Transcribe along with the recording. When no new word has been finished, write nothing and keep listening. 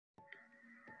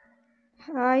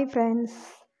Hi friends,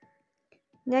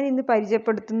 ഞാൻ ഇന്ന്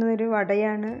പരിചയപ്പെടുത്തുന്ന ഒരു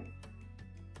വടയാണ്.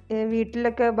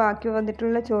 വീട്ടിലൊക്കെ ബാക്കി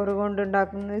വന്നിട്ടുള്ള ചോറ്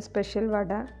കൊണ്ടുണ്ടാക്കുന്ന സ്പെഷ്യൽ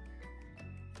വട.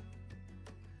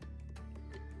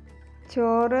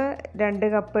 ചോറ് 2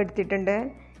 കപ്പ് എടുത്തിട്ടുണ്ട്.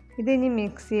 ഇതിനി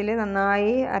മിക്സിയിൽ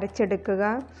നന്നായി അരച്ചെടുക്കുക.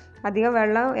 അധികം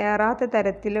വെള്ളം ഏറാത്ത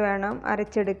തരത്തിൽ വേണം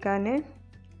അരച്ചെടുക്കാൻ.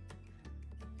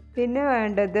 പിന്നെ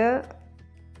വേണ്ടത്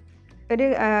ഒരു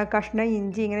കഷ്ണം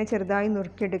ഇഞ്ചി ഇങ്ങനെ ചെറുതായി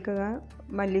നുറുക്കിയെടുക്കുക.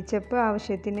 മല്ലിച്ചപ്പ്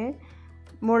ആവശ്യത്തിന്,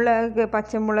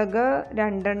 പച്ചമുളക്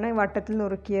 2 വട്ടത്തിൽ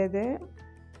നുറുക്കിയത്,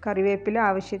 കറിവേപ്പില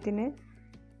ആവശ്യത്തിന്,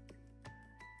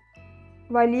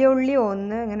 വലിയ ഉള്ളി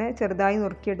 1 ഇങ്ങനെ ചെറുതായി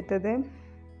നുറുക്കിയെടുത്തത്.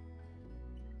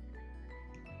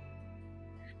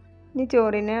 ഇനി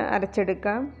ചോറിന്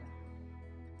അരച്ചെടുക്കാം.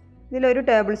 ഇതിലൊരു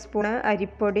ടേബിൾ സ്പൂണ്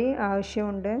അരിപ്പൊടി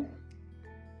ആവശ്യമുണ്ട്.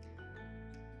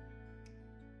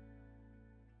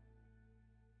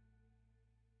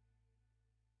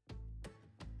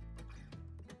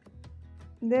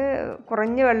 ഇത്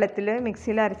കുറഞ്ഞ വെള്ളത്തിൽ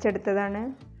മിക്സിയിൽ അരച്ചെടുത്തതാണ്.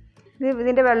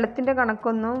 ഇതിൻ്റെ വെള്ളത്തിൻ്റെ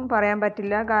കണക്കൊന്നും പറയാൻ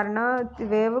പറ്റില്ല, കാരണം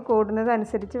വേവ്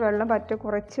കൂടുന്നതനുസരിച്ച് വെള്ളം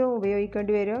കുറച്ച്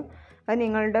ഉപയോഗിക്കേണ്ടി വരും. അത്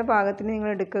നിങ്ങളുടെ പാകത്തിന്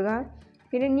നിങ്ങൾ എടുക്കുക.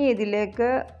 പിന്നെ ഇനി ഇതിലേക്ക്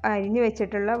അരിഞ്ഞു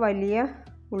വെച്ചിട്ടുള്ള വലിയ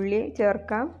ഉള്ളി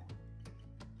ചേർക്കാം.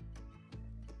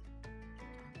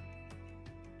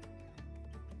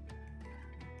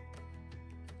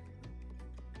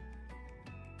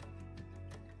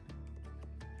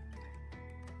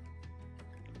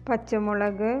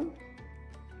 പച്ചമുളക്,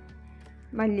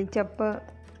 മല്ലിച്ചപ്പ്,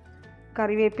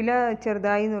 കറിവേപ്പില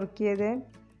ചെറുതായി നുറുക്കിയത്,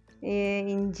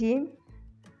 ഇഞ്ചി,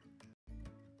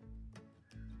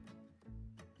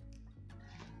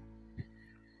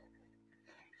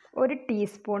 ഒരു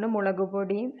ടീസ്പൂൺ മുളക്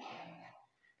പൊടി,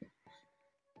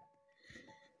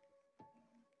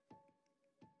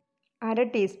 അര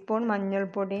ടീസ്പൂൺ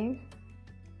മഞ്ഞൾപ്പൊടി,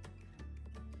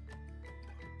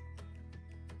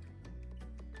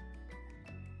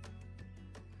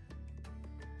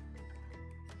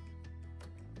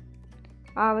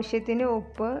 ആവശ്യത്തിന്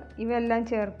ഉപ്പ്, ഇവയെല്ലാം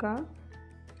ചേർക്കാം.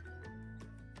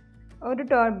 ഒരു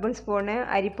ടേബിൾ സ്പൂണ്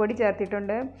അരിപ്പൊടി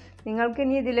ചേർത്തിട്ടുണ്ട്. നിങ്ങൾക്ക്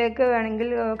ഇനി ഇതിലേക്ക് വേണമെങ്കിൽ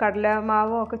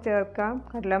കടലമാവും ഒക്കെ ചേർക്കാം.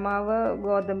 കടലമാവ്,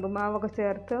 ഗോതമ്പ് മാവൊക്കെ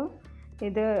ചേർത്ത്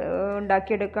ഇത്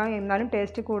ഉണ്ടാക്കിയെടുക്കാം. എന്നാലും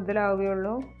ടേസ്റ്റ്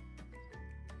കൂടുതലാവുകയുള്ളൂ.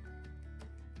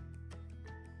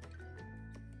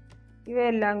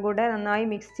 ഇവയെല്ലാം കൂടെ നന്നായി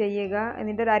മിക്സ് ചെയ്യുക.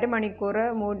 എന്നിട്ട് ഒരു അരമണിക്കൂർ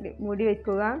മൂടി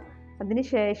വയ്ക്കുക. അതിന്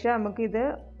ശേഷം നമുക്കിത്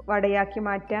വടയാക്കി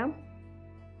മാറ്റാം.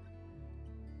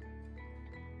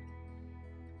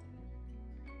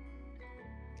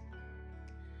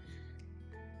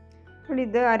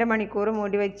 ഇത് അരമണിക്കൂർ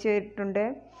മൂടി വെച്ചിട്ടുണ്ട്.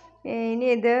 ഇനി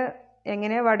ഇത്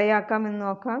എങ്ങനെ വടയാക്കാമെന്ന്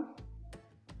നോക്കാം.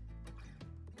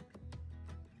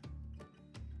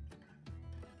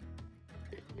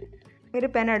 ഒരു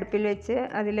പാൻ അടുപ്പിൽ വെച്ച്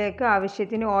അതിലേക്ക്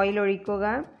ആവശ്യത്തിന് ഓയിൽ ഒഴിക്കുക.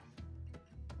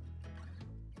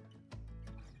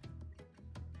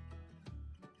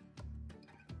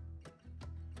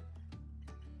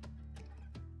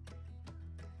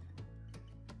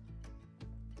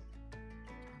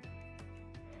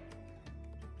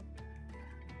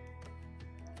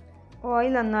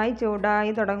 ഓയിൽ നന്നായി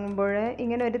ചൂടായി തുടങ്ങുമ്പോൾ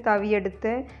ഇങ്ങനെ ഒരു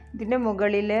തവിയെടുത്ത് ഇതിൻ്റെ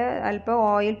മുകളിൽ അല്പം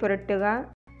ഓയിൽ പുരട്ടുക.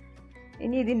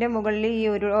 ഇനി ഇതിൻ്റെ മുകളിൽ ഈ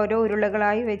ഓരോ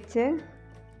ഉരുളകളായി വെച്ച്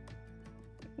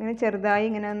ഇങ്ങനെ ചെറുതായി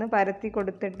ഇങ്ങനെ ഒന്ന് പരത്തി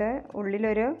കൊടുത്തിട്ട്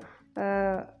ഉള്ളിലൊരു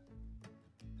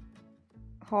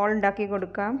ഹോൾ ഉണ്ടാക്കി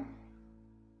കൊടുക്കാം.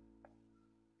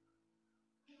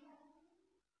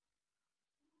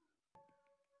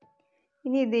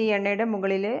 ഇനി ഇത് ഈ എണ്ണയുടെ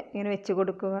മുകളിൽ ഇങ്ങനെ വെച്ച്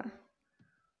കൊടുക്കുക.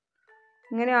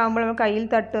 ഇങ്ങനെ ആകുമ്പോൾ നമ്മൾ കയ്യിൽ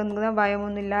തട്ടുന്ന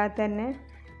ഭയമൊന്നുമില്ലാതെ തന്നെ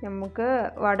നമുക്ക്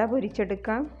വട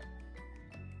പൊരിച്ചെടുക്കാം.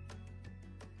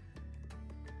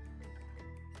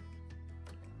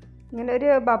 ഇങ്ങനെ ഒരു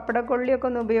പപ്പടക്കൊള്ളിയൊക്കെ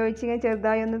ഒന്ന് ഉപയോഗിച്ച് ഇങ്ങനെ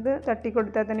ചെറുതായി ഒന്നത്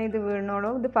തട്ടിക്കൊടുത്താൽ തന്നെ ഇത്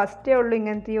വീണോളും. ഇത് ഫസ്റ്റേ ഉള്ളൂ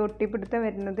ഇങ്ങനത്തെ ഈ ഒട്ടിപ്പിടുത്തം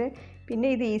വരുന്നത്. പിന്നെ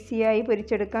ഇത് ഈസിയായി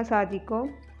പൊരിച്ചെടുക്കാൻ സാധിക്കും.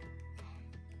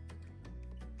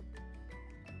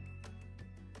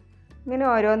 ഇങ്ങനെ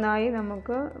ഓരോന്നായി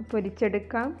നമുക്ക്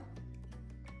പൊരിച്ചെടുക്കാം.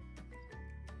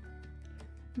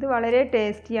 ഇത് വളരെ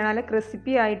ടേസ്റ്റിയാണ്. നല്ല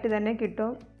ക്രിസ്പി ആയിട്ട് തന്നെ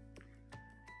കിട്ടും.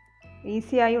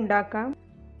 ഈസിയായി ഉണ്ടാക്കാം.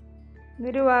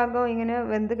 ഇതൊരു ഭാഗം ഇങ്ങനെ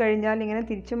വെന്ത് കഴിഞ്ഞാൽ ഇങ്ങനെ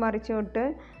തിരിച്ചു മറിച്ചിട്ട്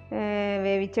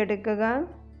വേവിച്ചെടുക്കുക.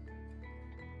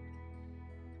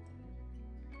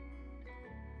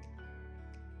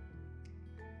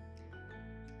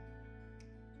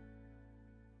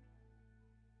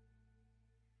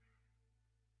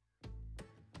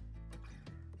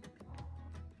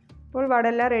 ഇപ്പോൾ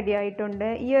വടയെല്ലാം റെഡി ആയിട്ടുണ്ട്.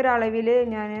 ഈ ഒരു അളവിൽ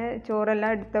ഞാൻ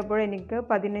ചോറെല്ലാം എടുത്തപ്പോൾ എനിക്ക്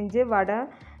 15 വട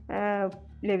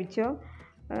ലഭിച്ചു.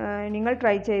 നിങ്ങൾ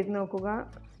ട്രൈ ചെയ്ത് നോക്കുക.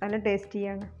 നല്ല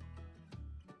ടേസ്റ്റിയാണ്.